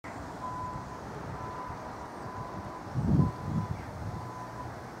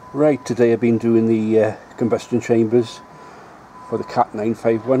Right, today I've been doing the combustion chambers for the Cat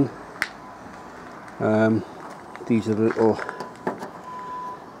 951. These are the little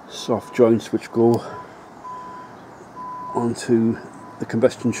soft joints which go onto the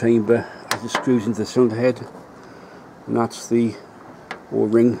combustion chamber as it screws into the cylinder head, and that's the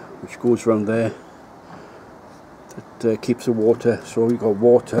O-ring which goes around there that keeps the water. So we've got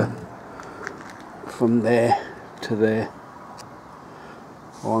water from there to there.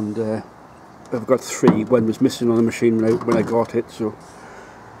 And I've got three. One was missing on the machine when I got it, so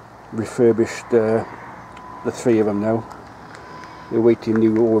refurbished the three of them now. They're waiting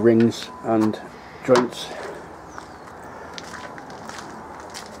new O-rings and joints.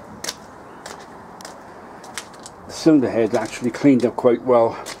 The cylinder head actually cleaned up quite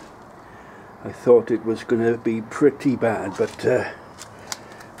well. I thought it was going to be pretty bad, but I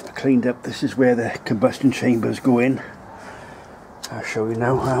cleaned up. This is where the combustion chambers go in. I'll show you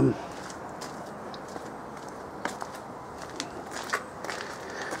now.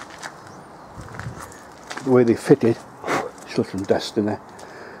 The way they fitted, still some dust in there.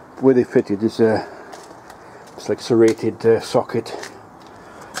 The way they fitted is it's like a serrated socket,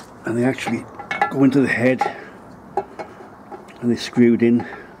 and they actually go into the head, and they screwed into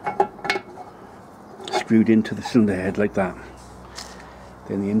the cylinder head like that.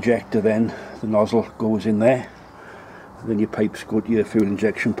 Then the injector, then the nozzle goes in there. And then your pipes go to your fuel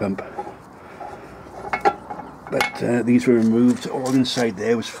injection pump. But these were removed. All inside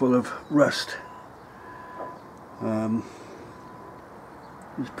there was full of rust. It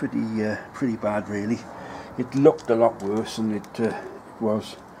was pretty bad, really. It looked a lot worse than it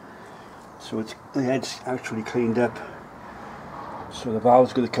was. So the head's actually cleaned up. So the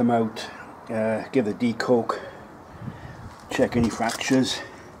valve's going to come out, give the decoke, check any fractures,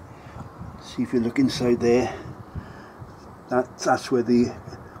 see if you look inside there. That's where the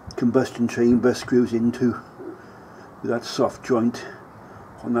combustion chamber screws into, with that soft joint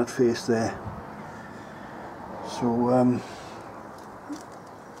on that face there. So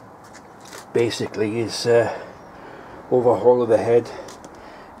basically is overhaul of the head.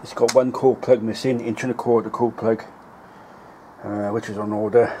 It's got one cold plug missing, 1.25" cold plug, which is on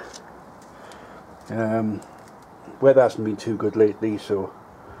order. Weather hasn't been too good lately, so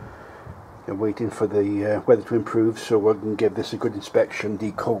I'm waiting for the weather to improve so we can give this a good inspection,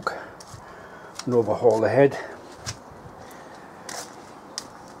 decoke and overhaul the head.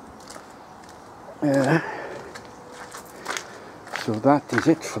 So that is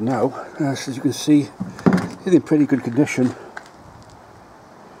it for now. As you can see, it's in pretty good condition,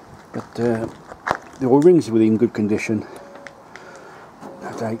 but the O-rings were in good condition.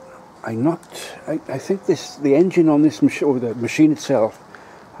 And I think the engine on this machine, or the machine itself,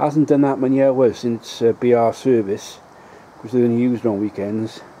 hasn't done that many hours since BR service, because they're only used on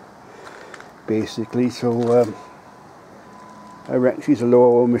weekends basically. So I reckon she's a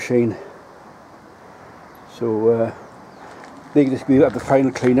lower machine. So they just have the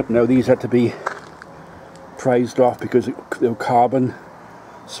final cleanup now. These had to be prized off because there were carbon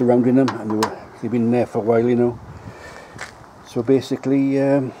surrounding them, and they've been in there for a while, you know. So basically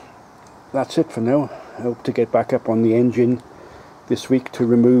that's it for now. I hope to get back up on the engine this week to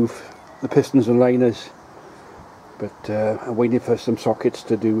remove the pistons and liners, but I'm waiting for some sockets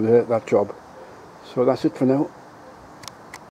to do that job. So that's it for now.